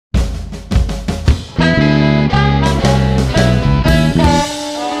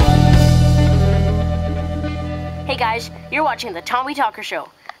guys, you're watching the Tommy Talker Show,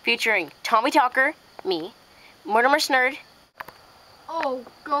 featuring Tommy Talker, me, Mortimer Snerd, oh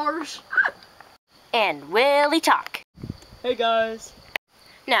gosh, and Willie Talk. Hey guys.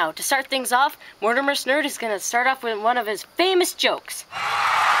 Now, to start things off, Mortimer Snerd is going to start off with one of his famous jokes. okay,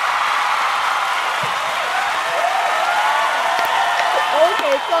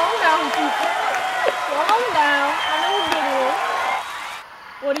 calm down, people. Calm down. I know video.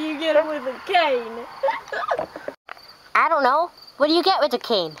 What do you get with a cane? I don't know. What do you get with a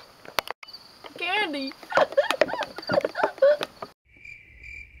cane? Candy.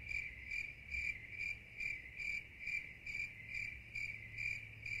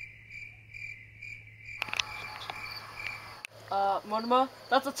 Mortimer,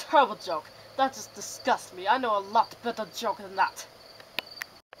 that's a terrible joke. That just disgusts me. I know a lot better joke than that.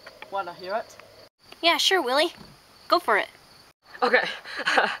 Wanna hear it? Yeah, sure, Willie. Go for it. Okay,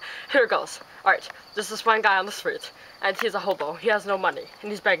 here it goes. Alright, there's this one guy on the street, and he's a hobo. He has no money,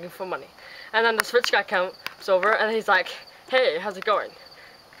 and he's begging for money. And then this rich guy comes over, and he's like, hey, how's it going?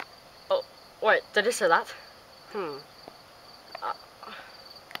 Oh, wait, did he say that?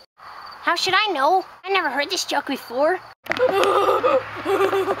 How should I know? I never heard this joke before.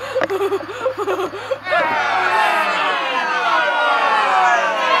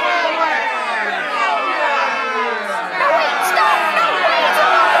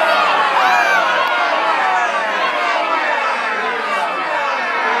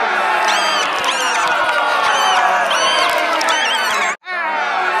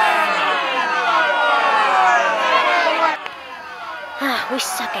 We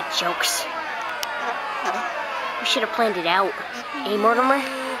suck at jokes. We should have planned it out. Eh, Mortimer?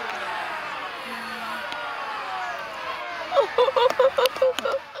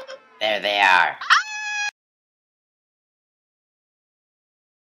 There they are.